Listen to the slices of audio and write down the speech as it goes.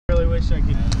wish I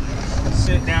could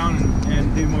sit down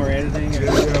and do more editing.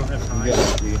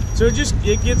 So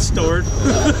it gets stored.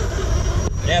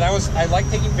 Yeah, I like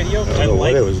taking video. I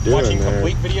like watching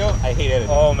complete video. I hate editing.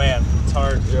 Oh man, it's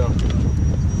hard. Yeah.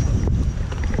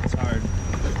 It's hard.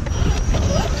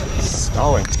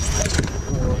 Stalling.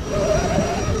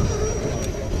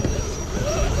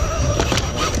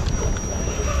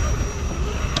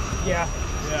 Yeah.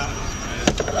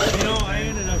 You know, I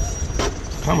ended up.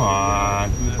 Come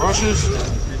on. Brushes.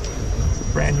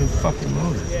 Brand new fucking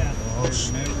motor. Yeah. I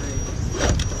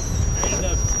ended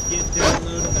up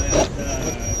downloading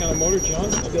that kind of motor, John.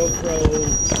 GoPro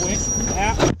Twist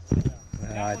app.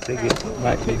 I think it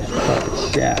might be that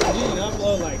fucking shaft. You can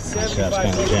upload like 75 shaft's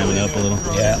kind of jamming up a little.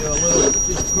 Yeah.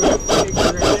 Just put a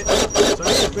picture in it. So I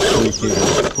can put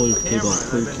Pull your cable. a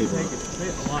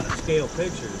lot of scale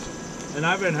pictures. And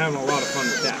I've been having a lot of fun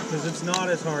with that because it's not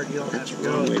as hard. You don't have to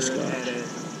go through and edit.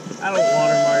 I don't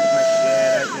watermark my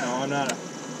shit. I'm not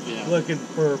looking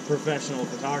for professional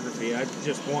photography. I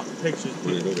just want the pictures to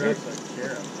be the trucks I can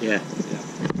share them. Yeah.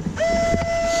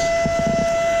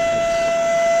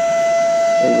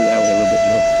 Over that way a little bit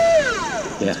more.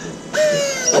 Yeah.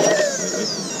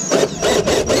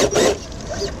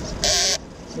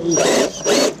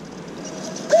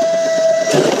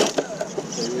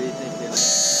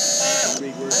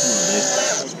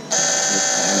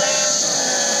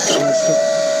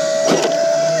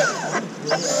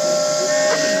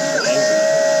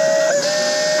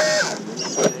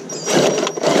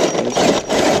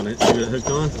 Hooked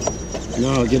on?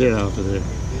 No, get it off of there.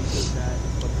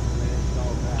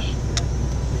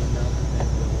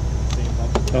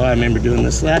 Oh, I remember doing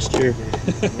this last year.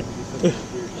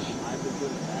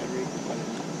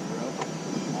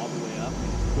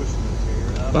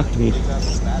 Fuck me. You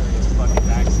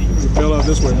fell out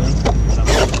this way, man.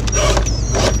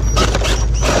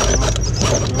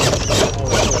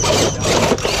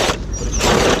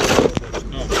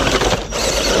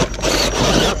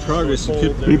 Progress, you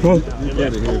could repo.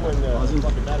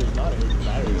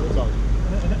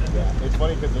 It's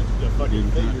funny because the fucking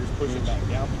fingers pushing back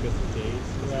down because of days.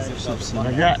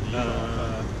 I got.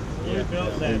 He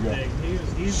built that thing.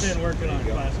 He's been working on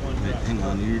class 1 trucks. hang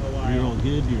on, you're all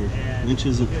good. Your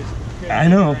inches of. I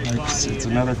know. It's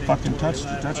another fucking touch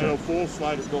to touch it. Full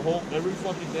sliders, the whole every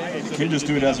fucking day. You could just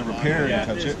do it as a repair and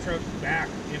touch it. Back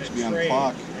in a Be on the tray.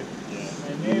 clock.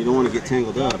 And You don't want to get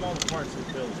tangled up. all the parts of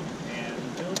the building. And he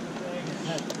built the thing and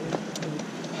had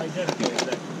identical to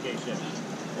that from Gay Chevy.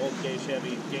 Old Gay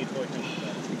Chevy, Gay Toy Company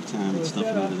stuff. Take time and stuff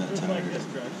into that just like tire. this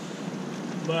truck.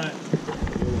 But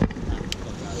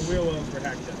the wheel wells were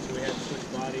hacked up, so we had to switch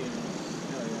body and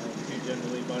two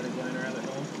generally bodies laying around at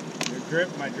home.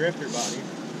 My drifter body.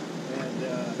 And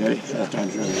Ready? That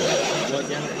time's running. in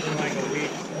like a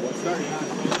week. Started on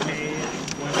okay.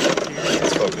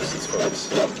 Let's focus.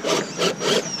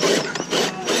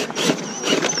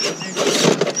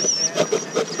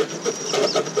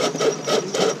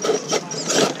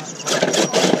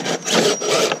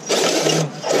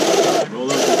 Roll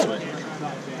over this way.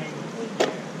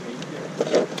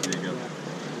 There you go.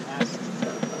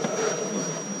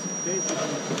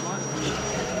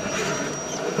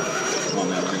 Come on,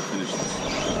 now we're gonna finish this.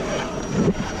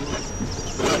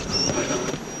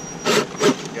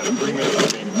 Got 3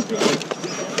 minutes remaining.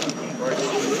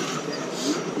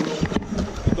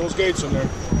 Put those gates in there.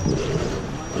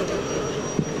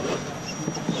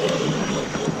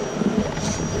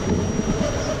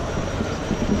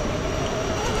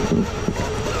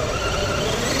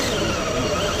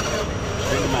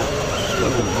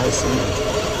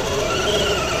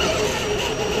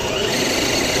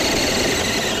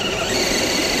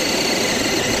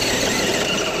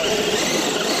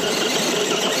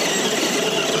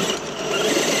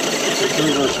 Take the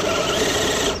reverse one.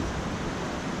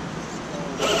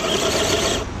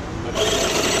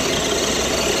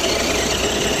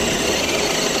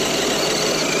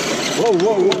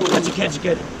 Whoa. That's a catch,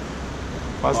 good.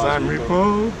 Pause time,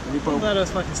 repo. I'm glad I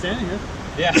was fucking standing here.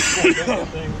 Yeah.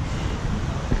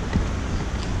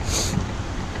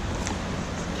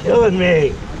 Killing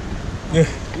me. You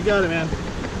got it, man.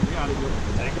 You got it.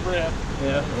 Take a breath.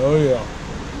 Yeah. Oh yeah.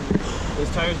 Those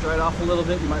tires dried off a little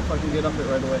bit. You might fucking get up it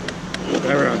right away.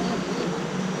 All right.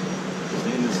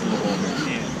 Stay in this little hole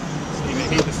here. You may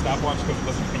hate the stopwatch because it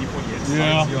doesn't beep when you hit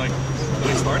Yeah. You're like, are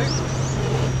they starting?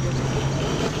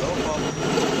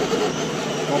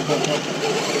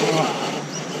 Pump.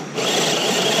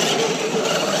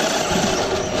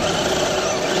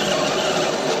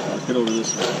 Get over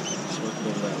this way. Just work it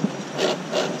over that way.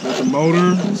 With the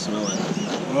motor. Smell it.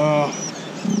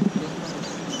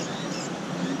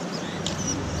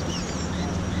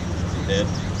 Dead.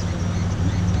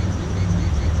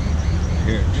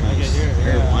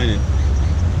 hear it whining.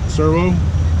 Servo?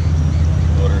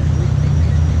 Motor.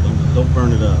 Don't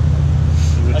burn it up.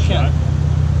 I can't.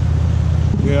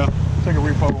 Yeah. Take a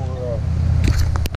repo.